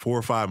 4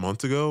 or 5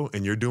 months ago,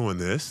 and you're doing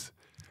this.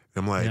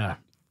 And I'm like,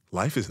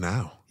 life is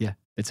now. Yeah,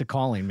 it's a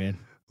calling, man.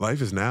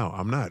 Life is now.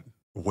 I'm not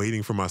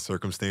waiting for my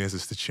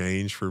circumstances to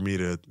change for me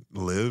to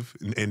live,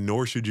 and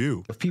nor should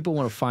you. If people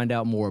want to find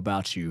out more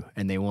about you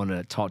and they want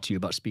to talk to you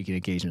about speaking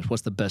engagements,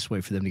 what's the best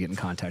way for them to get in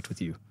contact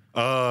with you?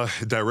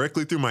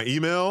 Directly through my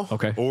email,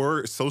 okay,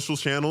 or social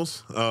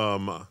channels.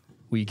 Will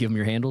you give them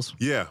your handles?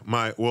 Yeah,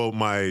 my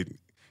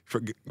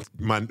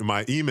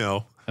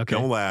email. Okay.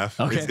 Don't laugh.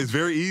 Okay. It's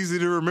very easy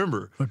to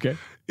remember. Okay.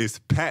 It's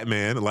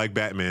Patman, like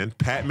Batman,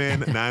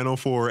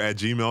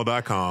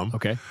 patman904@gmail.com.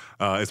 Okay.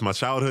 It's my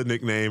childhood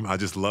nickname. I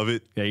just love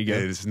it. There you go.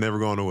 And it's never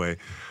going away.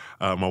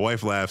 My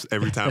wife laughs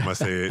every time I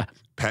say it.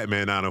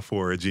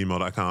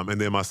 Patman904@gmail.com. And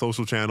then my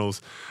social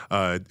channels,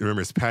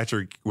 remember, it's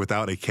Patric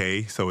without a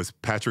K. So it's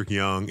Patric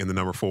Young and the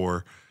number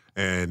 4.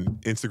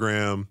 And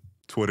Instagram,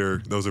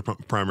 Twitter, those are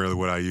primarily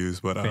what I use.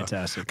 But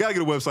fantastic. Gotta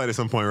get a website at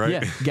some point, right?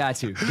 Yeah, got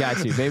to.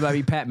 Maybe I'll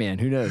be Patman.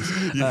 Who knows?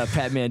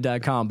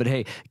 Patman.com. But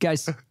hey,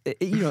 guys,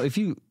 if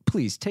you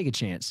please take a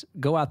chance,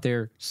 go out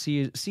there,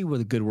 see what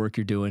the good work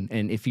you're doing.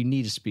 And if you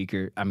need a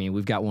speaker, I mean,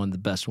 we've got one of the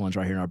best ones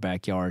right here in our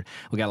backyard.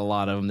 We got a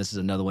lot of them. This is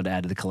another one to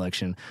add to the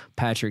collection.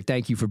 Patric,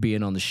 thank you for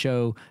being on the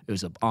show. It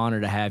was an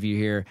honor to have you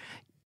here.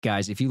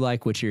 Guys, if you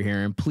like what you're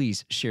hearing,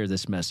 please share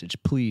this message.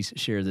 Please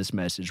share this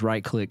message.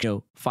 Right click,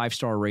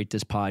 5-star rate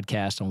this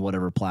podcast on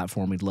whatever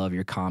platform. We'd love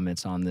your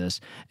comments on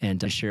this,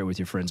 and share it with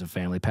your friends and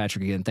family.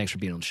 Patric, again, thanks for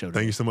being on the show today.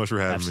 Thank you so much for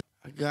having me.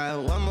 I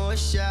got one more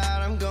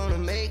shot, I'm gonna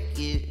make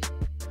it.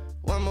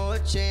 One more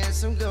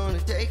chance, I'm gonna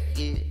take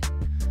it.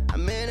 I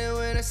meant it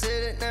when I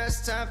said it, now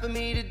it's time for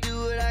me to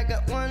do it. I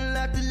got one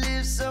life to live.